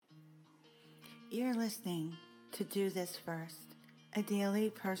You're listening to Do This First, a daily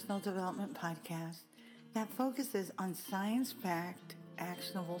personal development podcast that focuses on science-backed,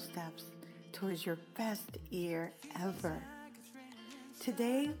 actionable steps towards your best year ever.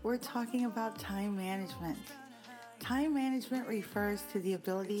 Today, we're talking about time management. Time management refers to the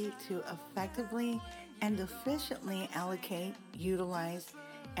ability to effectively and efficiently allocate, utilize,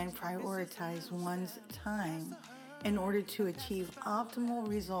 and prioritize one's time in order to achieve optimal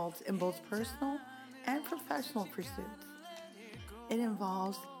results in both personal and professional pursuits. It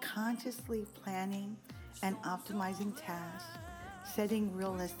involves consciously planning and optimizing tasks, setting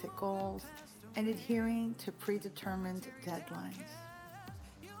realistic goals, and adhering to predetermined deadlines.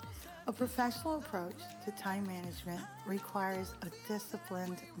 A professional approach to time management requires a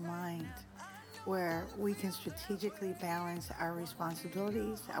disciplined mind where we can strategically balance our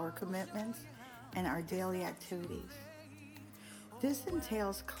responsibilities, our commitments, and our daily activities. This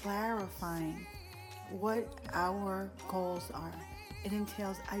entails clarifying what our goals are. It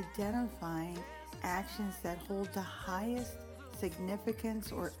entails identifying actions that hold the highest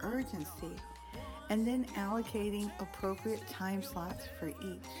significance or urgency, and then allocating appropriate time slots for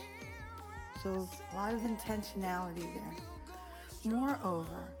each. So a lot of intentionality there.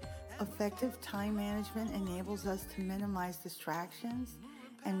 Moreover, effective time management enables us to minimize distractions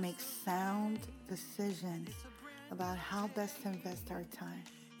and make sound decisions about how best to invest our time.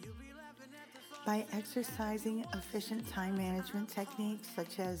 By exercising efficient time management techniques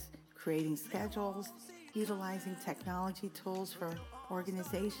such as creating schedules, utilizing technology tools for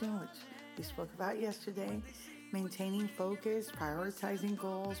organization, which we spoke about yesterday, maintaining focus, prioritizing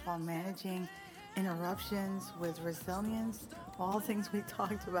goals while managing interruptions with resilience, all things we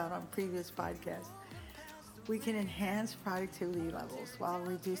talked about on previous podcasts. We can enhance productivity levels while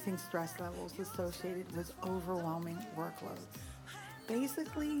reducing stress levels associated with overwhelming workloads.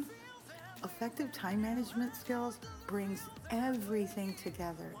 Basically, effective time management skills brings everything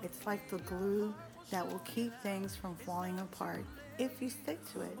together. It's like the glue that will keep things from falling apart if you stick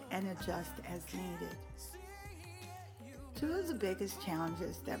to it and adjust as needed. Two of the biggest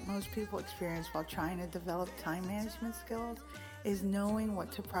challenges that most people experience while trying to develop time management skills is knowing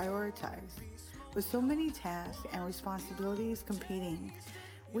what to prioritize. With so many tasks and responsibilities competing,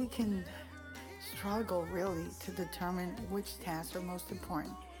 we can struggle really to determine which tasks are most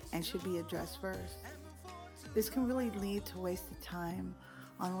important and should be addressed first. This can really lead to wasted time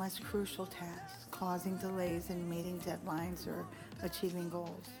on less crucial tasks, causing delays in meeting deadlines or achieving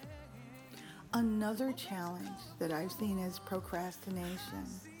goals. Another challenge that I've seen is procrastination.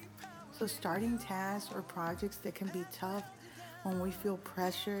 So starting tasks or projects that can be tough when we feel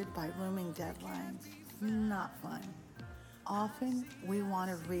pressured by looming deadlines, not fun. Often we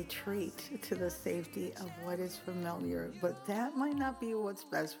want to retreat to the safety of what is familiar, but that might not be what's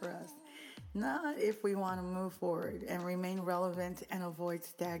best for us. Not if we want to move forward and remain relevant and avoid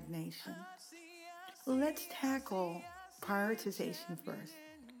stagnation. Let's tackle prioritization first.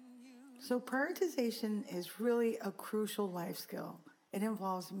 So prioritization is really a crucial life skill. It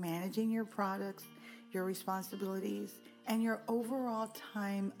involves managing your products, your responsibilities, and your overall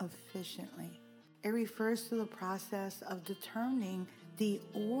time efficiently. It refers to the process of determining the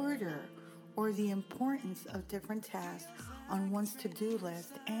order or the importance of different tasks on one's to-do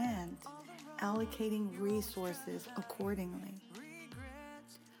list and allocating resources accordingly.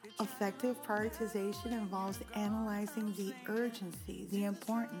 Effective prioritization involves analyzing the urgency, the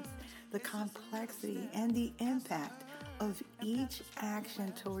importance, the complexity, and the impact of each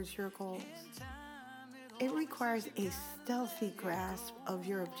action towards your goals. It requires a stealthy grasp of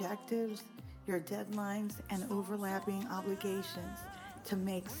your objectives, your deadlines, and overlapping obligations to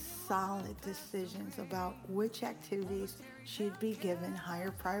make solid decisions about which activities should be given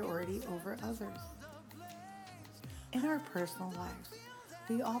higher priority over others. In our personal lives,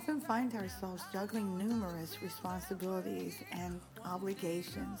 we often find ourselves juggling numerous responsibilities and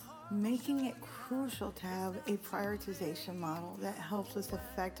obligations, making it crucial to have a prioritization model that helps us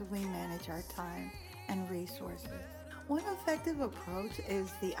effectively manage our time and resources. One effective approach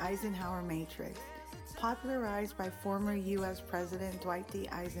is the Eisenhower Matrix, popularized by former U.S. President Dwight D.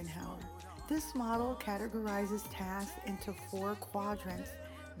 Eisenhower. This model categorizes tasks into 4 quadrants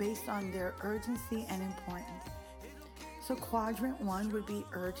based on their urgency and importance. So quadrant 1 would be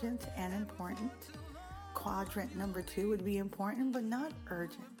urgent and important. Quadrant number 2 would be important but not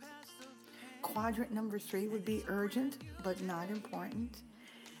urgent. Quadrant number 3 would be urgent but not important.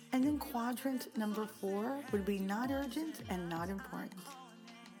 And then quadrant number 4 would be not urgent and not important.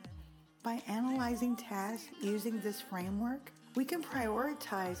 By analyzing tasks using this framework, we can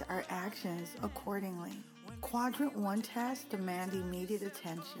prioritize our actions accordingly. Quadrant 1 tasks demand immediate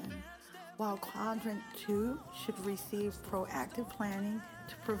attention, while quadrant 2 should receive proactive planning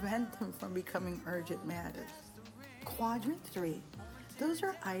to prevent them from becoming urgent matters. Quadrant 3, those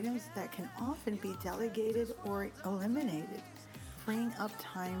are items that can often be delegated or eliminated, freeing up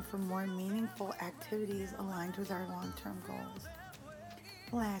time for more meaningful activities aligned with our long-term goals.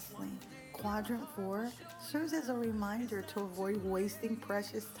 Lastly, Quadrant 4 serves as a reminder to avoid wasting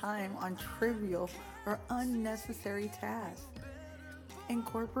precious time on trivial or unnecessary tasks.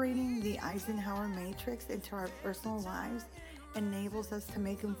 Incorporating the Eisenhower Matrix into our personal lives enables us to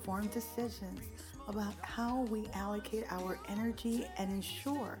make informed decisions about how we allocate our energy and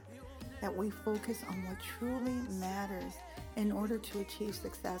ensure that we focus on what truly matters in order to achieve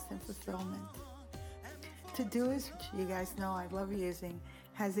success and fulfillment. Todoist, which you guys know I love using,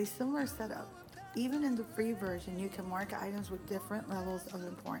 has a similar setup. Even in the free version, you can mark items with different levels of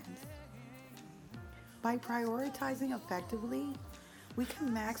importance. By prioritizing effectively, we can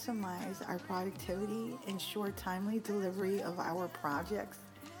maximize our productivity, ensure timely delivery of our projects.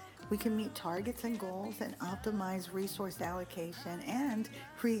 We can meet targets and goals and optimize resource allocation and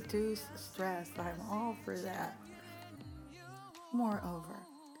reduce stress. I'm all for that. Moreover,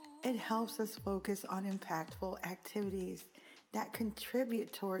 it helps us focus on impactful activities that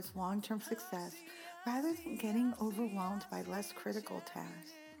contribute towards long-term success rather than getting overwhelmed by less critical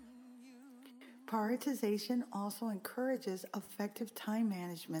tasks. Prioritization also encourages effective time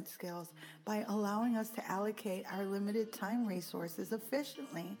management skills by allowing us to allocate our limited time resources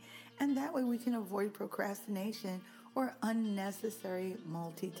efficiently, and that way we can avoid procrastination or unnecessary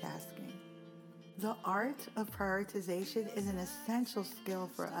multitasking. The art of prioritization is an essential skill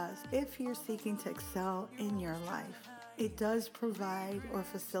for us if you're seeking to excel in your life. It does provide or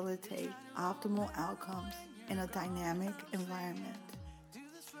facilitate optimal outcomes in a dynamic environment.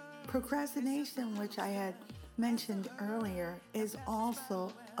 Procrastination, which I had mentioned earlier, is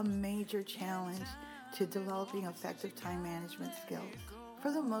also a major challenge to developing effective time management skills.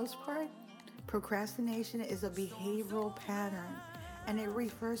 For the most part, procrastination is a behavioral pattern, and it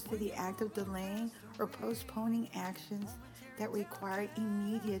refers to the act of delaying or postponing actions that require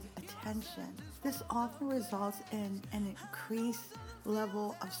immediate attention. This often results in an increased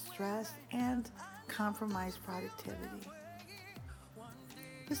level of stress and compromised productivity.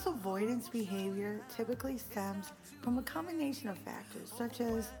 This avoidance behavior typically stems from a combination of factors, such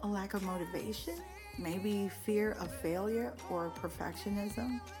as a lack of motivation, maybe fear of failure or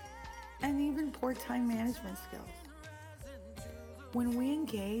perfectionism, and even poor time management skills. When we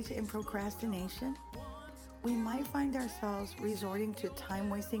engage in procrastination, we might find ourselves resorting to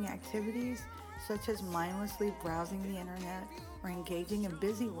time-wasting activities such as mindlessly browsing the internet or engaging in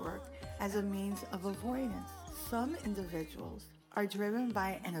busy work as a means of avoidance. Some individuals are driven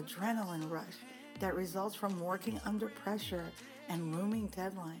by an adrenaline rush that results from working under pressure and looming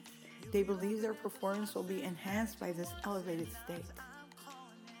deadlines. They believe their performance will be enhanced by this elevated state.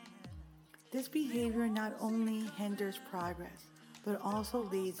 This behavior not only hinders progress, but also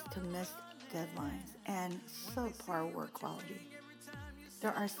leads to missed deadlines and subpar work quality.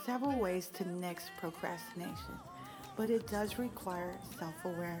 There are several ways to nix procrastination, but it does require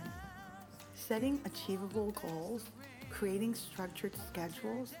self-awareness. Setting achievable goals, creating structured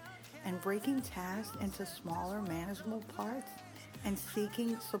schedules, and breaking tasks into smaller, manageable parts, and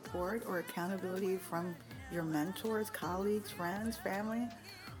seeking support or accountability from your mentors, colleagues, friends, family.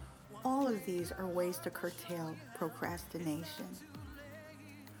 All of these are ways to curtail procrastination.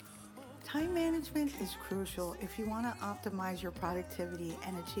 Time management is crucial if you want to optimize your productivity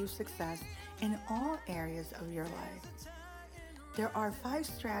and achieve success in all areas of your life. There are 5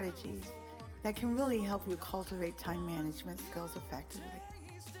 strategies that can really help you cultivate time management skills effectively.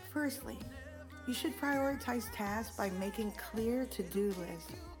 Firstly, you should prioritize tasks by making clear to-do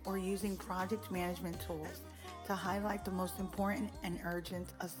lists or using project management tools to highlight the most important and urgent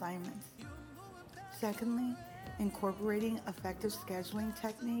assignments. Secondly, incorporating effective scheduling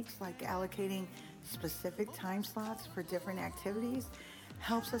techniques like allocating specific time slots for different activities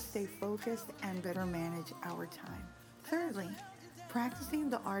helps us stay focused and better manage our time. Thirdly, practicing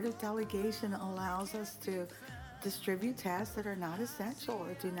the art of delegation allows us to distribute tasks that are not essential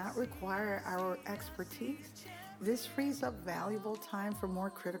or do not require our expertise. This frees up valuable time for more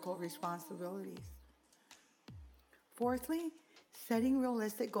critical responsibilities. Fourthly, setting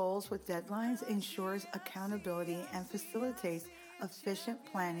realistic goals with deadlines ensures accountability and facilitates efficient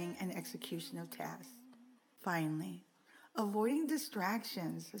planning and execution of tasks. Finally, avoiding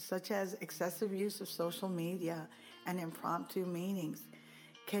distractions such as excessive use of social media and impromptu meetings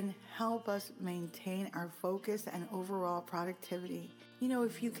can help us maintain our focus and overall productivity.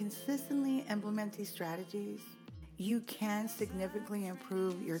 If you consistently implement these strategies, you can significantly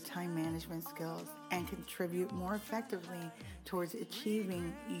improve your time management skills and contribute more effectively towards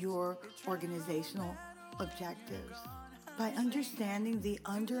achieving your organizational objectives. By understanding the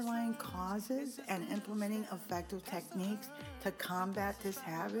underlying causes and implementing effective techniques to combat this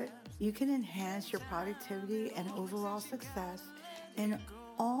habit, you can enhance your productivity and overall success in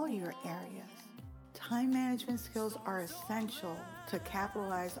all your areas. Time management skills are essential to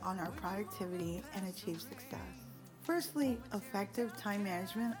capitalize on our productivity and achieve success. Firstly, effective time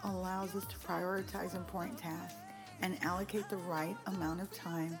management allows us to prioritize important tasks and allocate the right amount of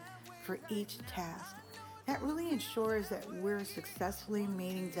time for each task. That really ensures that we're successfully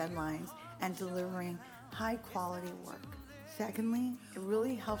meeting deadlines and delivering high-quality work. Secondly, it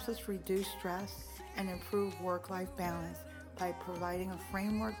really helps us reduce stress and improve work-life balance by providing a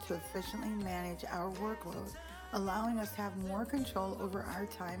framework to efficiently manage our workload, allowing us to have more control over our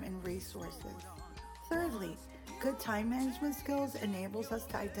time and resources. Thirdly, good time management skills enables us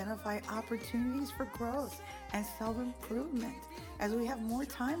to identify opportunities for growth and self-improvement as we have more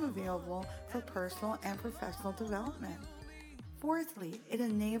time available for personal and professional development. Fourthly, it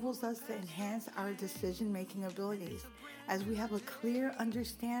enables us to enhance our decision-making abilities as we have a clear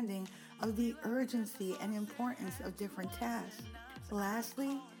understanding of the urgency and importance of different tasks.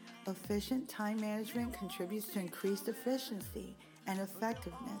 Lastly, efficient time management contributes to increased efficiency and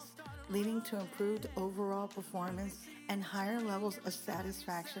effectiveness, leading to improved overall performance and higher levels of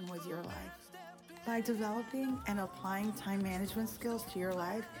satisfaction with your life. By developing and applying time management skills to your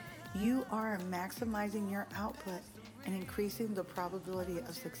life, you are maximizing your output and increasing the probability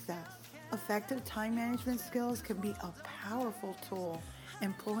of success. Effective time management skills can be a powerful tool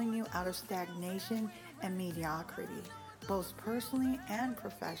in pulling you out of stagnation and mediocrity, both personally and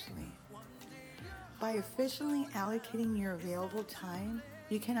professionally. By efficiently allocating your available time,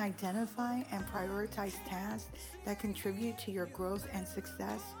 you can identify and prioritize tasks that contribute to your growth and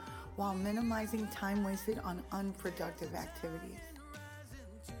success while minimizing time wasted on unproductive activities.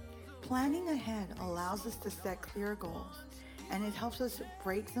 Planning ahead allows us to set clear goals, and it helps us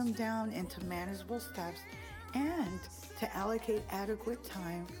break them down into manageable steps and to allocate adequate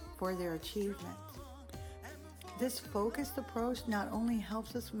time for their achievement. This focused approach not only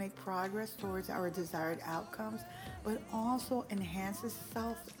helps us make progress towards our desired outcomes, but also enhances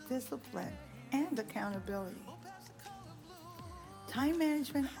self-discipline and accountability. Time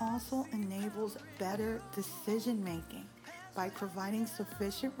management also enables better decision-making by providing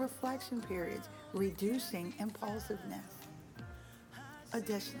sufficient reflection periods, reducing impulsiveness.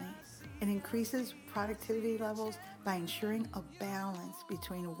 Additionally, it increases productivity levels by ensuring a balance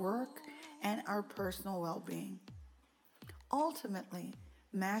between work and our personal well-being. Ultimately,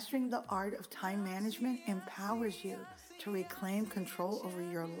 mastering the art of time management empowers you to reclaim control over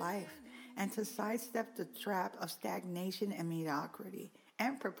your life and to sidestep the trap of stagnation and mediocrity,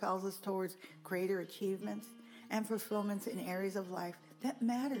 and propels us towards greater achievements and fulfillments in areas of life that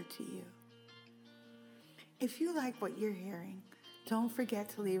matter to you. If you like what you're hearing, don't forget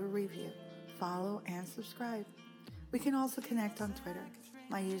to leave a review, follow, and subscribe. We can also connect on Twitter.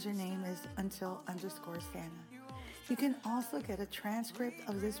 My username is until_Santa. You can also get a transcript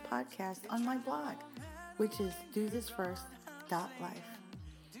of this podcast on my blog, which is dothisfirst.life.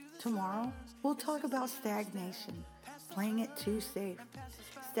 Tomorrow, we'll talk about stagnation, playing it too safe.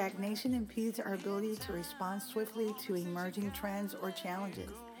 Stagnation impedes our ability to respond swiftly to emerging trends or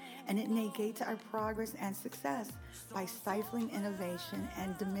challenges, and it negates our progress and success by stifling innovation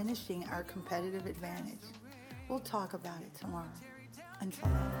and diminishing our competitive advantage. We'll talk about it tomorrow. Until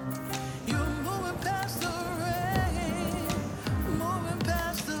then. You're moving past the rain, moving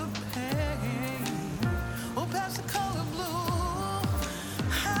past the pain, oh, past the color blue.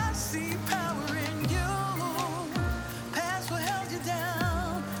 I see power in you, past what held you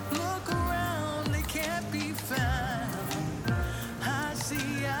down. Look around, they can't be found. I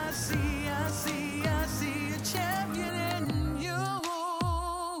see a champion in you.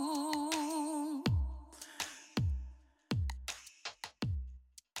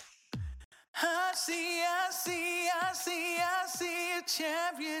 I see a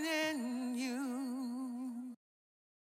champion in